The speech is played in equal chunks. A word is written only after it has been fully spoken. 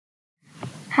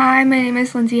Hi, my name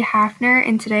is Lindsay Hafner,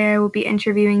 and today I will be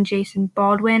interviewing Jason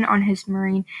Baldwin on his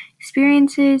Marine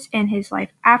experiences and his life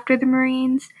after the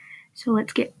Marines. So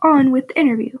let's get on with the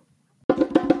interview.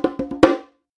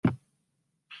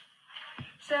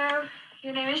 So,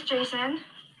 your name is Jason.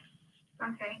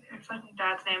 Okay, it's like my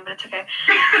dad's name, but it's okay.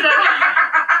 So,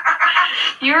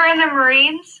 you were in the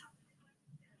Marines?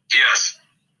 Yes.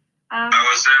 I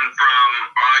was in from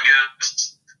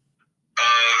August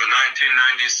of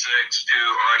 1996 to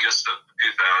August of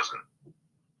 2000.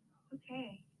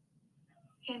 Okay.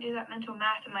 Can't do that mental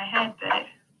math in my head, but...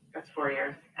 That's 4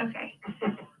 years. Okay.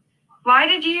 Why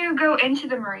did you go into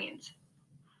the Marines?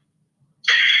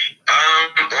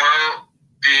 Well,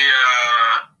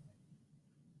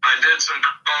 I did some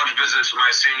college visits my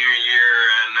senior year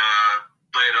in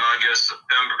late August,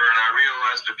 September, and I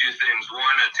realized a few things.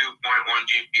 One, a 2.1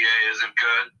 GPA isn't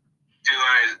good. Two,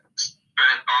 I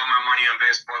spent all my money on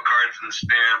baseball cards and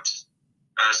stamps,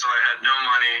 so I had no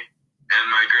money, and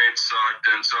my grades sucked,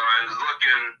 and so I was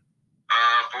looking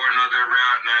for another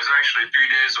route, and I was actually 3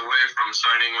 days away from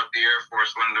signing with the Air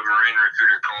Force when the Marine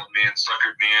recruiter called me and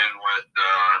suckered me in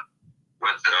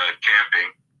with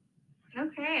camping.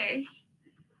 Okay.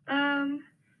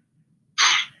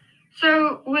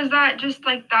 So was that just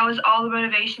like that was all the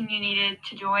motivation you needed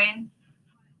to join?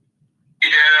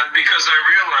 Yeah, because I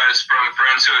realized from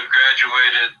friends who had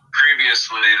graduated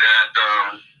previously that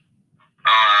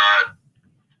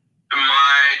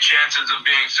my chances of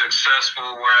being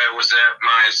successful where I was at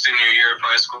my senior year of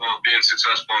high school, of being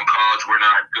successful in college, were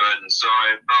not good. And so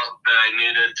I felt that I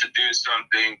needed to do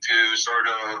something to sort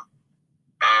of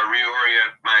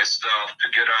reorient myself, to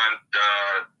get on,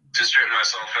 to straighten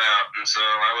myself out. And so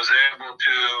I was able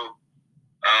to,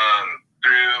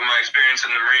 through my experience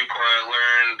in the Marine Corps, I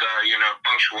learned,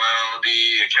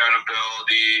 punctuality,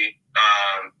 accountability,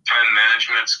 time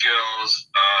management skills,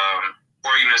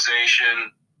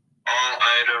 organization, all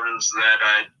items that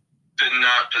I did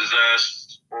not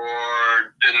possess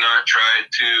or did not try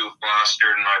to foster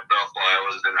in myself while I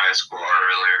was in high school or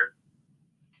earlier.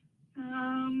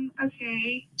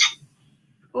 Okay.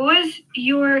 What was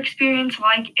your experience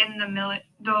like in the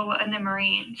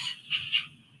Marines?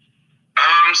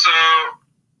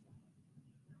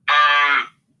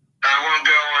 I won't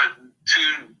go into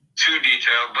too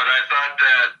detailed, but I thought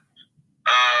that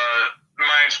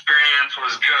my experience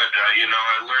was good. I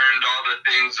learned all the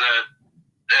things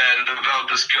and developed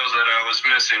the skills that I was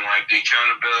missing, like the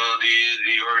accountability,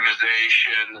 the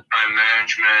organization, the time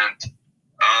management,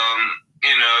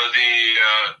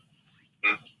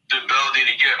 the ability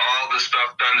to get all the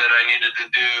stuff done that I needed to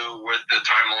do with the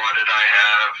time allotted I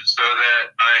have, so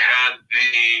that I had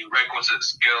the requisite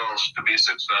skills to be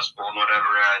successful in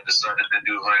whatever I decided to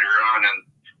do later on. And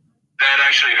that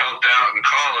actually helped out in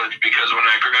college, because when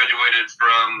I graduated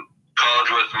from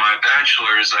college with my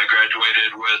bachelor's, I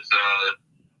graduated with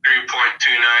 3.29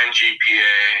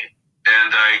 GPA,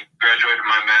 and I graduated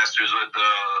my master's with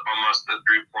almost a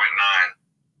 3.9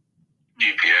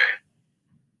 GPA.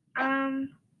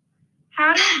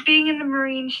 How did being in the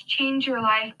Marines change your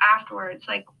life afterwards?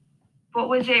 What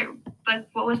was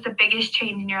the biggest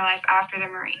change in your life after the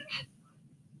Marines?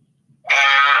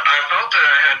 I felt that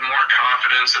I had more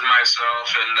confidence in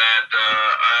myself, and that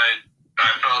I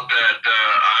felt that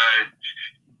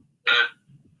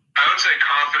I would say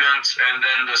confidence, and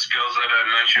then the skills that I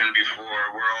mentioned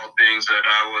before were all things that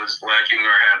I was lacking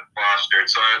or had fostered.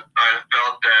 So I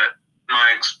felt that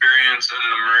my experience in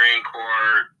the Marine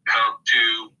Corps helped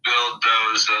to build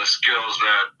those skills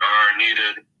that are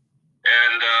needed.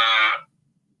 And,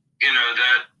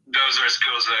 that those are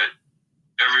skills that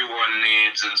everyone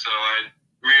needs. And so I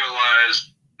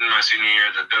realized in my senior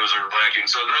year that those are lacking.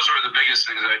 So those were the biggest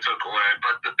things I took away.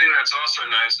 But the thing that's also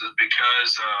nice is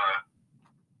because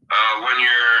when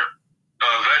you're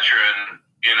a veteran,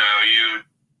 you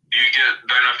get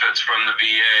benefits from the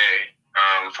VA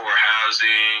for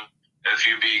housing. If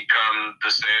you become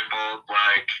disabled,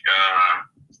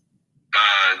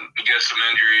 you get some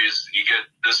injuries, you get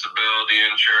disability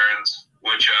insurance,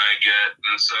 which I get,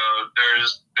 and so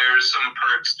there's some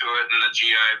perks to it, and the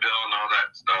GI Bill and all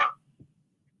that stuff.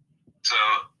 So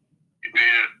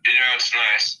it's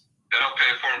nice. It'll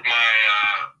pay for my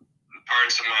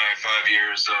parts of my 5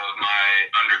 years of my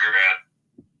undergrad.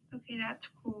 Okay, that's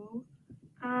cool.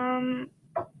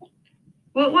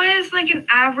 What was an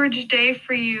average day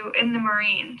for you in the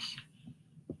Marines?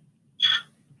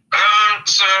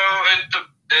 So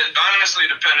it honestly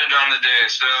depended on the day.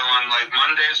 So on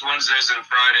Mondays, Wednesdays, and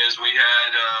Fridays, we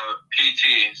had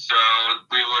PT. So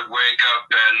we would wake up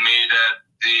and meet at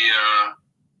the,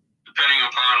 depending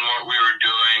upon what we were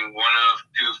doing, one of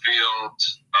two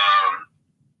fields,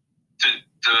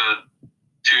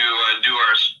 do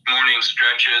our morning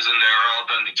stretches, and they're all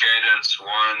done to cadence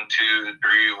 1, 2, 3,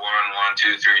 1, 1,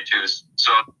 2, 3, 2.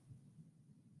 So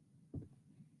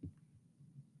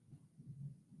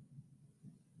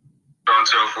and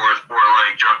so forth for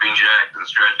like jumping jacks and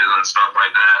stretches and stuff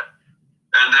like that.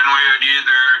 And then we would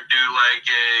either do like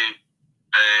a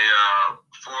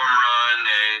form run,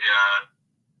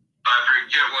 I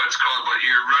forget what it's called, but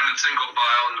you're running single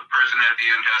file and the person at the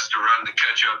end has to run to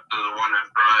catch up to the one in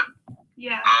front.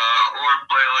 Yeah. Or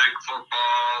play like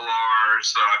football or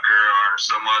soccer or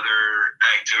some other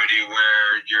activity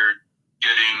where you're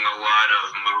getting a lot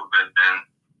of movement in.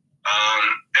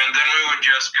 And then we would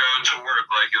just go to work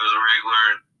like it was a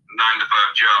regular 9-to-5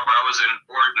 job. I was in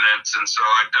ordnance, and so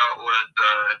I dealt with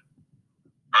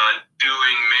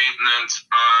doing maintenance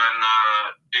on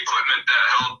equipment that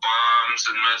held bombs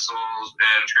and missiles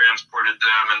and transported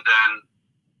them. And then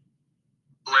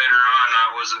later on,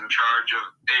 I was in charge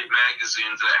of 8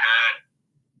 magazines that had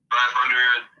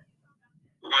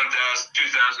 500, 1,000, 2,000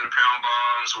 pound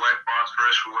bombs, white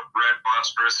phosphorus, red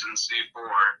phosphorus, and C4.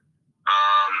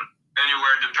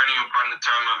 Anywhere, depending upon the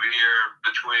time of year,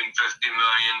 between 50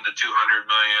 million to 200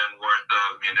 million worth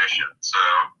of munitions. So,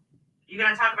 you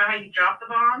gonna talk about how you drop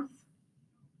the bombs?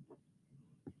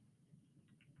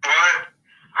 What?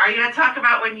 Are you gonna talk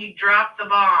about when you drop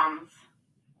the bombs?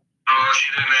 Oh,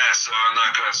 she didn't ask, so I'm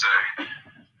not gonna say.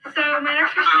 So my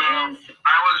next question is,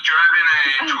 I was driving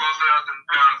a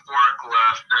 12,000-pound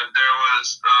forklift, and there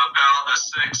was a pallet of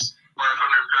 6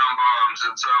 500-pound bombs,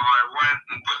 and so I went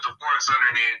and put the forks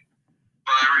underneath.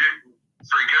 But I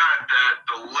forgot that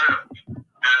the lip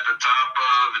at the top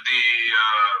of the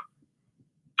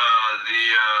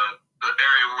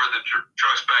area where the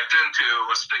truck's backed into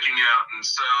was sticking out, and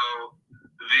so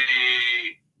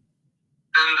the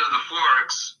end of the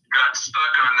forks got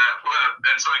stuck on that lip,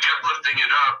 and so I kept lifting it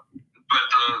up, but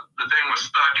the thing was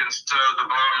stuck, and so the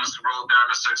bombs rolled down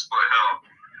a 6-foot hill.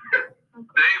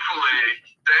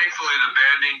 Thankfully, the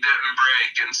banding didn't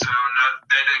break, and so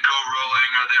they didn't go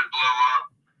rolling or didn't blow up.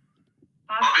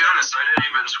 I'll be honest, I didn't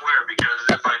even swear, because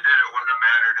if I did, it wouldn't have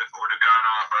mattered. If it would have gone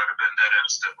off, I'd have been dead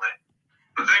instantly.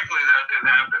 But thankfully, that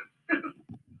didn't happen.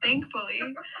 thankfully,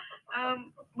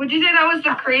 would you say that was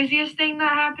the craziest thing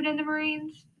that happened in the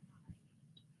Marines?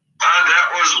 That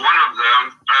was one of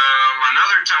them.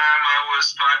 Another time I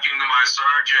was talking to my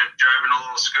sergeant driving a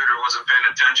little scooter, wasn't paying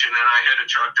attention, and I hit a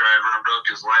truck driver and broke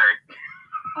his leg.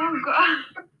 Oh, God.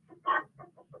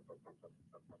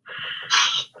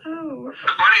 Oh.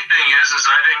 The funny thing is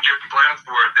I didn't get blamed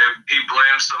for it. He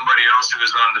blamed somebody else who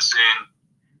was on the scene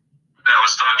that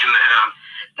was talking to him.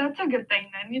 That's a good thing,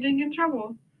 then. You didn't get in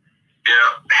trouble. Yeah.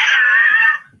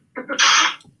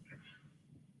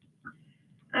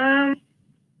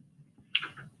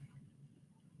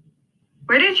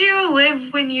 Where did you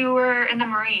live when you were in the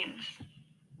Marines?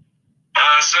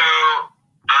 So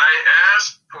I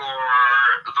asked for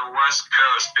the West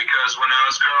Coast because when I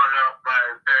was growing up,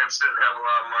 my parents didn't have a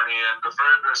lot of money, and the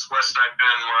furthest west I'd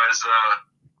been was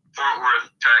Fort Worth,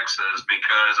 Texas,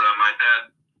 because my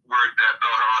dad worked at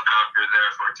Bell Helicopter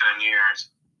there for 10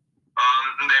 years.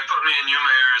 They put me in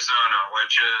Yuma, Arizona,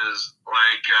 which is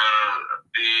like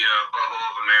the butthole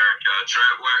of America. It's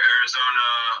right where Arizona,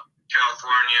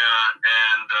 California,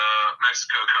 and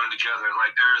Mexico come together.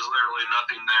 Like, there's literally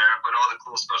nothing there, but all the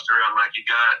cool stuff's around. Like, you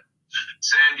got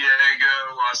San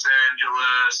Diego, Los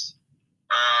Angeles,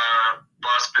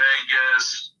 Las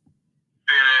Vegas,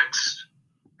 Phoenix,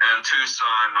 and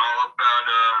Tucson, all about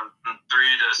a 3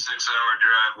 to 6 hour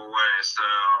drive away. So,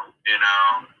 you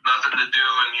know, nothing to do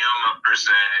in Yuma per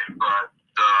se, but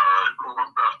cool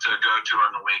stuff to go to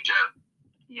on the weekend.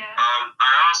 Yeah.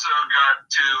 I also got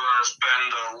to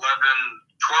spend 12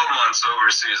 months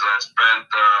overseas. I spent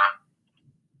a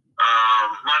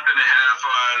month and a half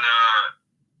on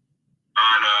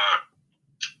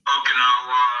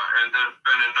Okinawa, and then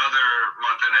spent another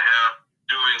month and a half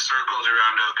doing circles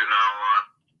around Okinawa.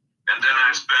 And then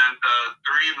I spent 3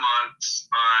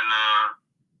 months on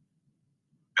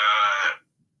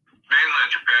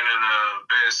mainland Japan in a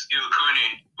base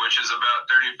Iwakuni, which is about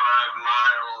 35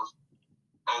 miles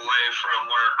away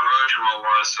from where Hiroshima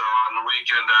was. So on the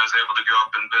weekend, I was able to go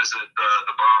up and visit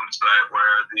the bomb site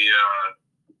where the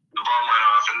bomb went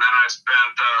off. And then I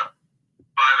spent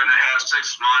 5.5,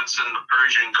 6 months in the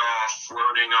Persian Gulf,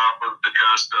 floating off of the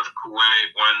coast of Kuwait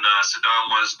when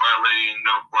Saddam was violating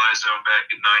no-fly zone back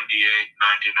in 98,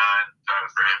 99 time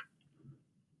frame.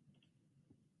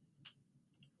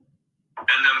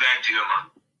 And then back to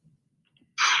Yuma.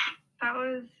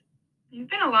 You've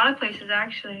been a lot of places,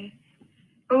 actually.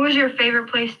 What was your favorite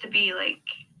place to be, like?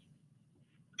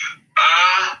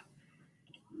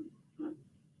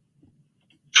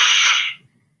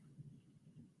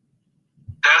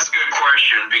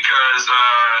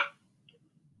 was,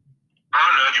 I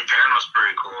don't know, Japan was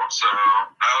pretty cool. So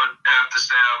I would have to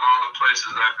say of all the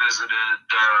places I visited,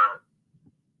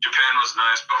 Japan was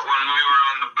nice. But when we were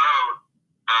on the boat,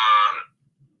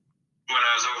 when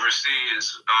I was overseas,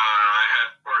 I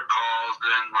had port calls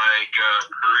in like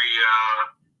Korea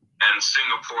and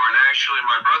Singapore. And actually,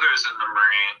 my brother is in the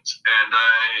Marines, and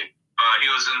he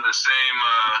was in the same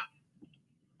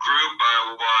group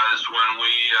I was when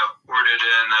we ported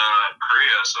in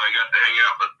Korea. So I got to hang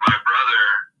out with my brother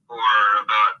for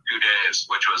about 2 days,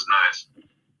 which was nice.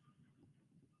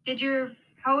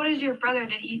 How old is your brother?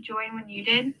 Did he join when you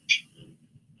did?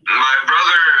 My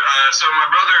brother and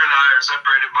I are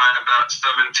separated by about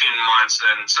 17 months,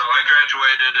 and so I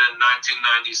graduated in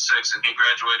 1996, and he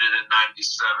graduated in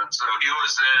 97. So he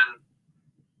was in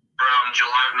from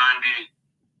July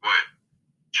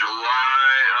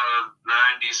of 97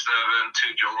 to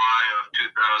July of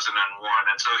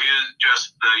 2001, and so he was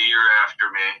just the year after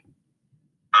me,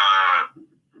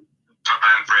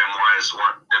 time frame wise,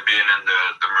 being in the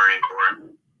Marine Corps.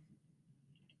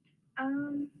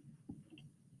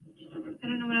 I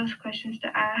don't know what else questions to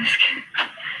ask.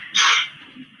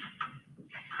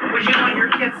 Would you want your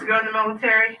kids to go in the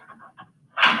military?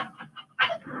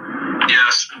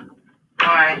 Yes.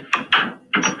 Why?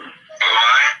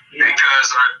 Why?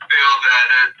 Because I feel that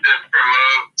it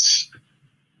promotes.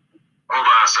 Hold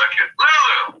on a second.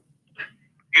 Lulu!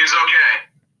 He's okay.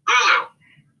 Lulu!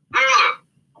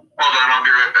 Hold on, I'll be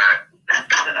right back.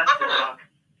 That's the dog.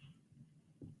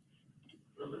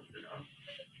 Lulu's the dog.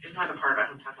 It's not the part about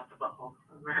him talking about the butthole.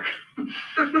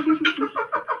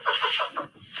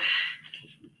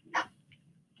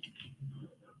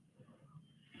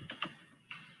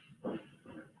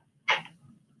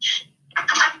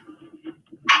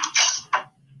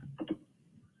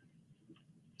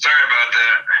 Sorry about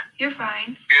that. You're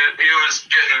fine. He was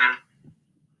getting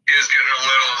a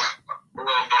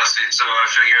little fussy, so I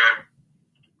figured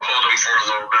I'd hold him for a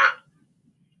little bit.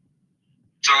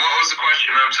 So what was the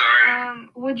question? I'm sorry.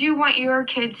 Would you want your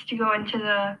kids to go into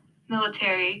the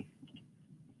military?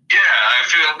 Yeah, I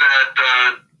feel that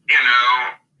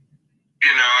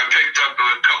I picked up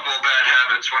a couple of bad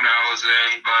habits when I was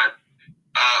in, but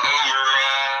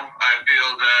overall, I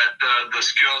feel that the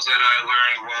skills that I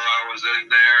learned while I was in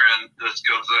there and the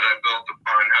skills that I built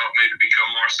upon helped me to become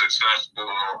more successful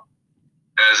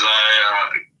as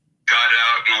I got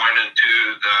out and went into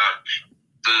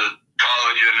the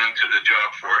college and into the job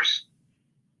force.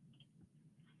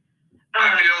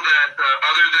 I feel that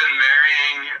other than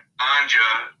marrying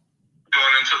Anja,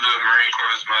 going into the Marine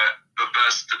Corps was the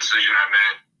best decision I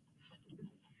made.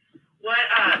 What,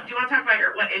 do you want to talk about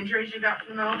what injuries you got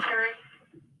from the military?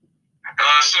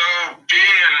 So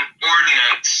being in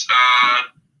ordnance,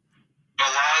 a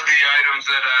lot of the items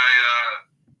that I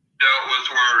dealt with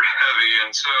were heavy,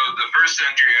 and so the first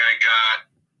injury I got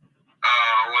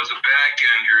was a back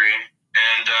injury,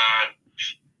 and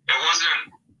it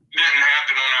didn't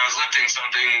happen when I was lifting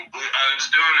something. I was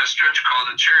doing a stretch called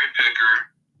a cherry picker,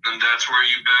 and that's where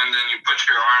you bend and you put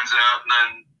your arms out and then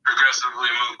progressively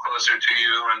move closer to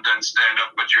you and then stand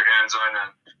up, put your hands on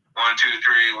it. 1, 2,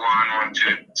 3, 1,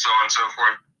 1, 2, so on and so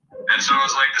forth. And so it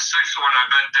was like the sixth one, I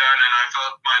bent down and I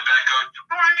felt my back go,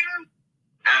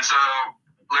 and so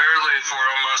literally for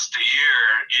almost a year,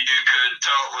 you could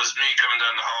tell it was me coming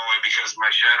down the hallway because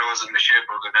my shadow was in the shape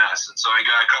of an S. And so I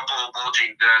got a couple of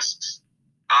bulging discs.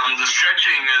 The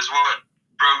stretching is what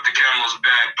broke the camel's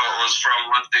back, but was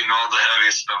from lifting all the heavy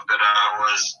stuff that I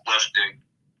was lifting.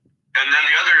 And then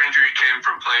the other injury came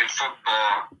from playing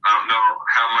football. I don't know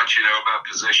how much you know about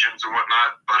positions and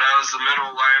whatnot, but I was the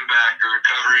middle linebacker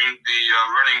covering the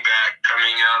running back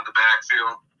coming out of the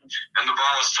backfield. And the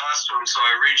ball was tossed to him, so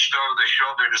I reached over the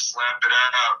shoulder to slap it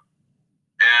out.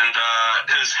 And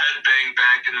his head banged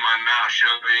back into my mouth,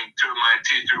 shoving two of my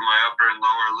teeth through my upper and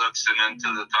lower lips and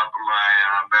into the top of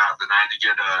my mouth. And I had to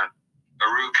get a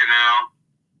root canal.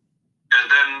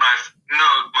 And then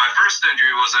my first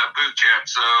injury was at boot camp.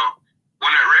 So when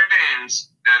it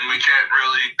rains and we can't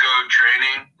really go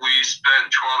training, we spent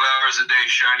 12 hours a day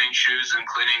shining shoes and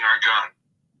cleaning our gun.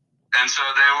 And so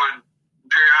they would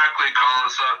periodically call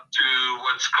us up to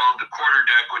what's called the quarter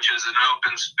deck, which is an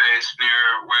open space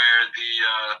near where the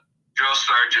drill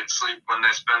sergeants sleep when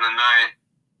they spend the night,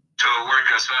 to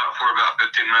work us out for about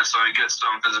 15 minutes so we get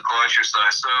some physical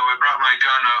exercise. So I brought my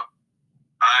gun up.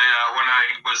 When I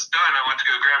was done, I went to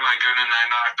go grab my gun and I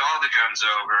knocked all the guns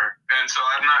over. And so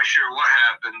I'm not sure what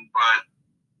happened, but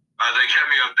they kept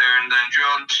me up there, and then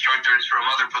drill instructors from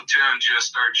other platoons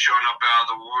just started showing up out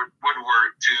of the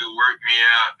woodwork to work me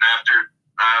out. And after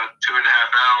 2.5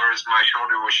 hours, my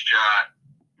shoulder was shot.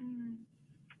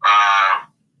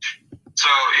 So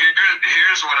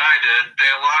here's what I did. They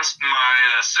lost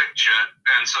my sick chit,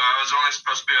 and so I was only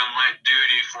supposed to be on light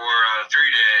duty for 3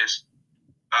 days.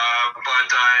 But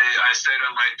I stayed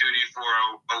on light duty for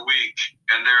a week,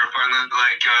 and they were finally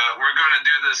like, we're going to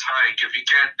do this hike. If you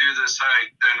can't do this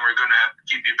hike, then we're going to have to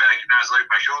keep you back. And I was like,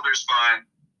 my shoulder's fine.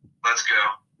 Let's go.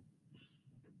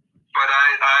 But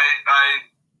I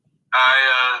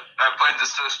played the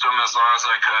system as long as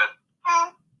I could.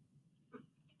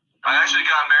 I actually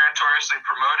got meritoriously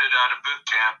promoted out of boot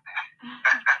camp.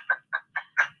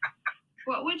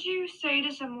 What would you say to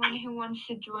someone who wants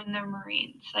to join the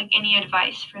Marines? Like, any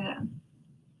advice for them?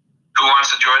 Who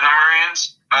wants to join the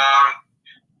Marines? I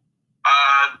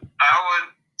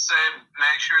would say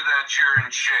make sure that you're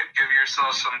in shape. Give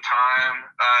yourself some time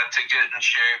to get in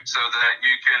shape so that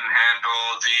you can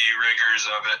handle the rigors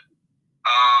of it.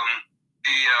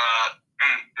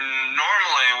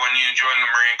 Normally, when you join the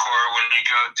Marine Corps, when you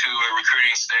go to a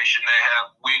recruiting station, they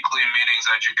have weekly meetings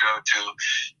that you go to.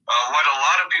 What a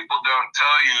lot of people don't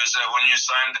tell you is that when you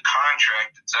sign the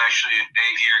contract, it's actually an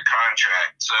 8-year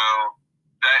contract. So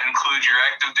that includes your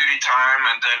active duty time,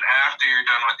 and then after you're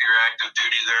done with your active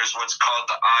duty, there's what's called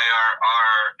the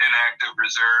IRR, Inactive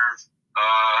Reserve.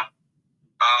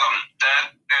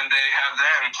 And they have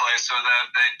that in place so that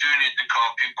they do need to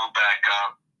call people back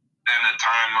up in a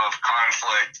time of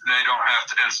conflict. They don't have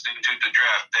to institute the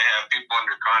draft. They have people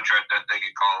under contract that they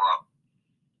can call up.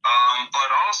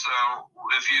 But also,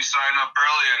 if you sign up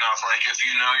early enough, like if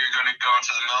you know you're going to go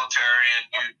into the military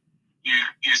and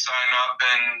you sign up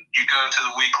and you go to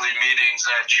the weekly meetings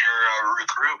at your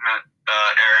recruitment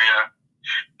area,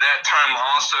 that time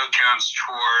also counts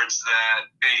towards that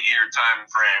 8-year time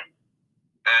frame.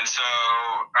 And so,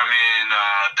 I mean,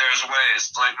 there's ways.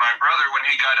 Like my brother, when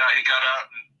he got out in the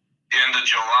end of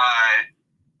July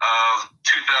of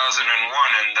 2001,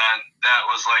 and that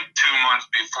was like 2 months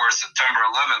before September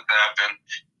 11th happened.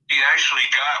 He actually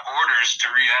got orders to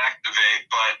reactivate,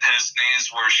 but his knees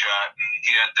were shot, and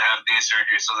he had to have knee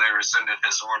surgery, so they rescinded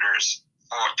his orders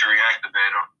to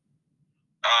reactivate him.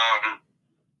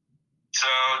 So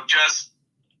just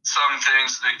some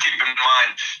things to keep in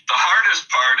mind. The hardest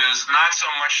part is not so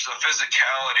much the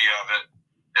physicality of it,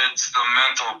 it's the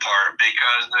mental part,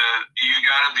 because you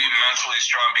got to be mentally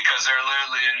strong, because they're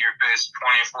literally in your face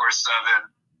 24/7,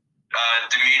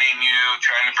 demeaning you,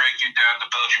 trying to break you down to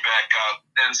build you back up.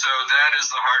 And so that is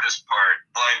the hardest part.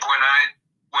 Like when I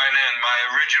went in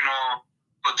my original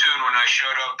platoon, when I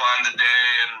showed up on the day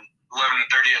and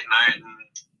 11:30 at night, and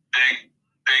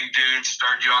big dudes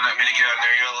started yelling at me to get on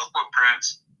their yellow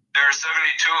footprints. There were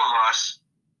 72 of us.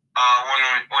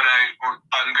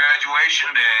 On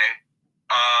graduation day,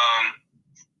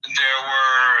 there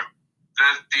were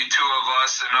 52 of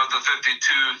us, and of the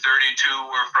 52,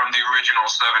 32 were from the original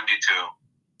 72.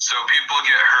 So people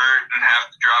get hurt and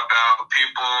have to drop out.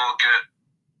 People get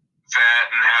fat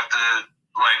and have to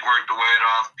work the weight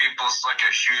off. People suck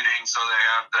at shooting, so they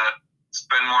have to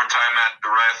spend more time at the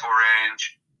rifle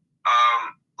range.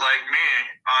 Like me,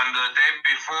 on the day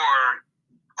before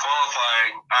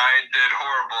qualifying, I did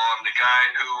horrible. And the guy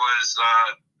who was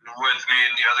with me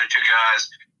and the other two guys,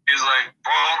 he's like,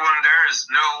 Baldwin, there is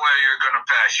no way you're going to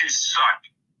pass. You suck.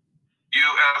 You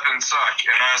effing suck.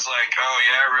 And I was like, oh,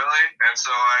 yeah, really? And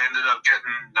so I ended up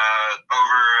getting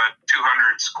over a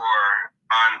 200 score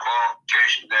on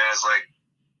qualification day. I was like,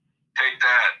 take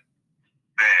that.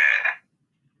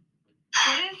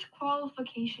 What is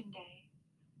qualification day?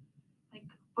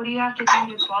 What do you have to do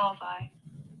to qualify?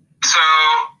 So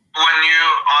when you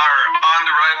are on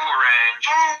the rifle range,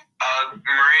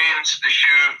 Marines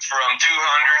shoot from 200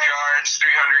 yards,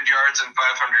 300 yards, and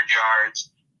 500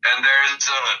 yards. And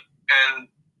it's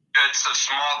a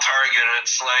small target.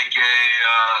 It's like a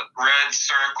red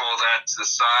circle that's the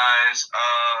size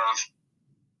of,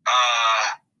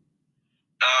 I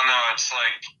don't know, it's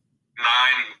like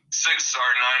 6 or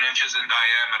 9 inches in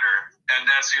diameter. And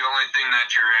that's the only thing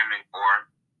that you're aiming for.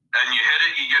 And you hit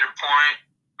it, you get a point,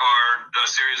 or a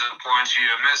series of points. You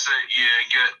miss it, you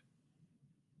get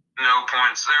no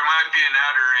points. There might be an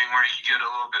outer ring where you get a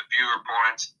little bit fewer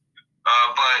points,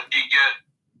 but you get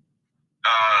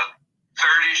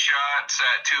 30 shots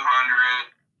at 200.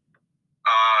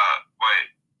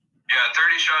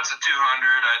 30 shots at 200.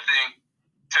 I think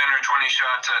 10 or 20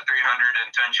 shots at 300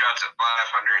 and 10 shots at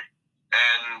 500.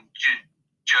 And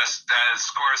that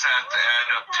scores have to add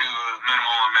up to a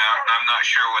minimal amount. I'm not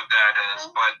sure what that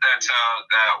is, but that's how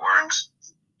that works.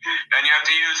 And you have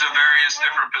to use the various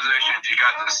different positions. You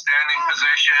got the standing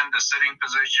position, the sitting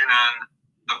position, and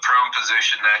the prone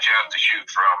position that you have to shoot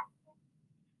from.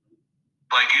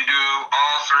 Like you do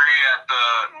all three at the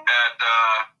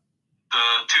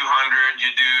 200,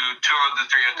 you do 2 of the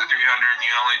 3 at the 300, and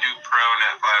you only do prone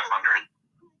at 500.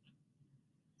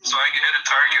 So I can hit a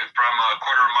target from a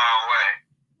quarter mile away.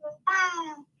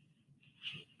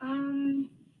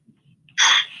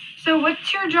 So what's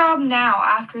your job now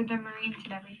after the Marines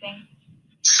and everything?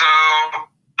 So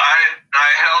I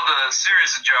held a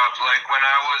series of jobs. Like when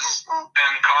I was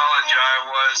in college, I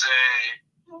was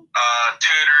a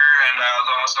tutor, and I was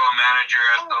also a manager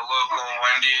at the local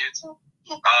Wendy's.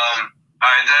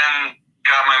 I then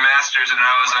got my master's, and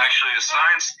I was actually a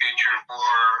science teacher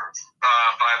for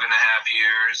 5.5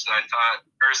 years. I taught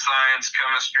earth science,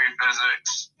 chemistry,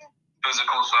 physics,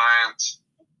 physical science,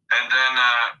 and then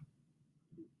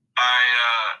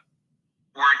I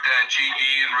worked at GE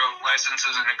and wrote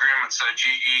licenses and agreements so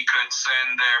GE could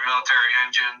send their military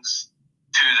engines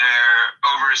to their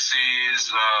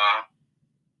overseas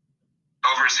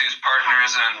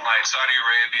partners in like Saudi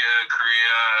Arabia,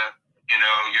 Korea,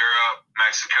 Europe,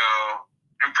 Mexico,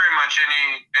 and pretty much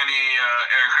any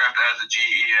aircraft that has a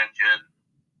GE engine.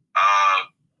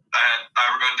 I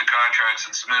wrote the contracts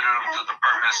and submitted them to the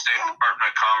Department of State, Department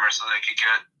of Commerce, so they could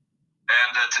get.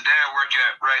 And today I work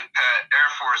at Wright Pat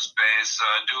Air Force Base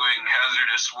doing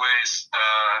hazardous waste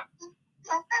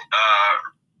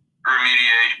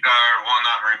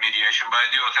not remediation, but I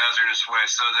deal with hazardous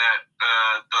waste so that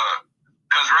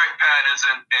because Wright Pat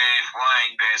isn't a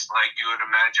flying base like you would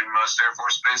imagine most Air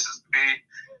Force bases to be.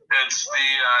 It's the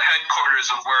headquarters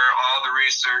of where all the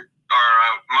research, or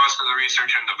most of the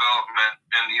research and development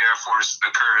in the Air Force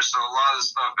occurs. So a lot of the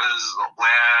stuff is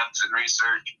labs and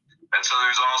research. And so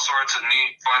there's all sorts of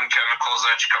neat, fun chemicals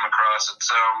that you come across. And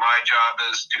so my job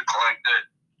is to collect it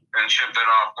and ship it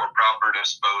off for proper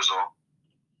disposal.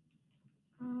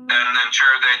 And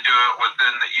ensure they do it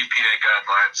within the EPA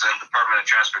guidelines and Department of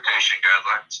Transportation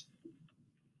guidelines.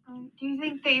 Do you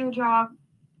think that your job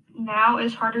now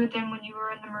is harder than when you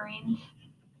were in the Marines?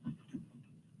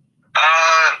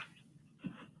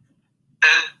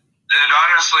 It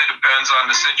honestly depends on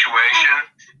the situation.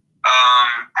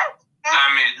 I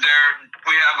mean,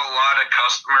 we have a lot of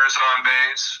customers on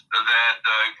base that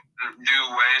do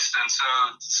waste, and so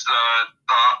it's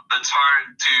hard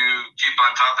to keep on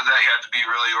top of that. You have to be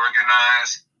really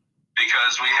organized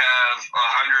because we have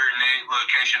 108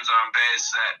 locations on base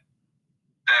that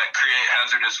create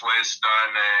hazardous waste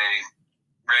on a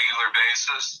regular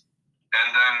basis, and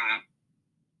then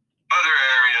other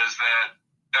areas that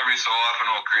every so often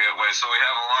will create waste. So we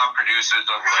have a lot of producers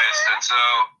of waste, and so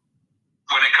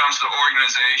when it comes to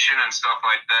organization and stuff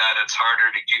like that, it's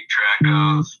harder to keep track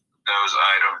of those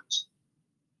items.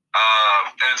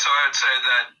 And so I'd say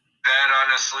that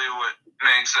honestly what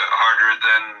makes it harder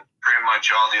than pretty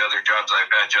much all the other jobs I've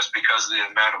had, just because of the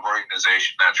amount of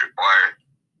organization that's required.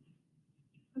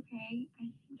 Okay, I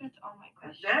think that's all my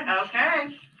questions.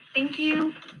 Okay. Thank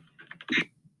you.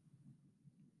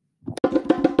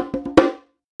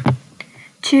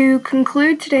 To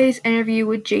conclude today's interview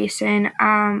with Jason,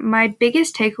 my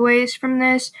biggest takeaways from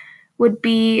this would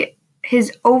be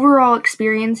his overall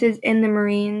experiences in the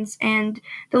Marines and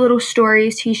the little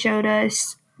stories he showed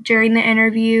us during the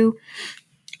interview.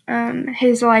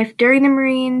 His life during the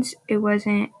Marines, it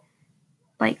wasn't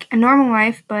like a normal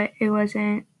life, but it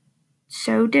wasn't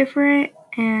so different,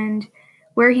 and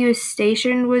where he was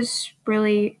stationed was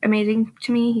really amazing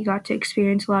to me. He got to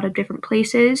experience a lot of different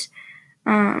places.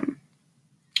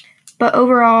 But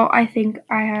overall, I think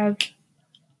I have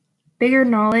bigger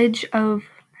knowledge of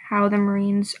how the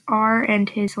Marines are and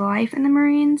his life in the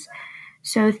Marines.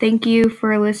 So thank you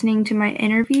for listening to my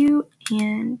interview,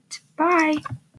 and bye.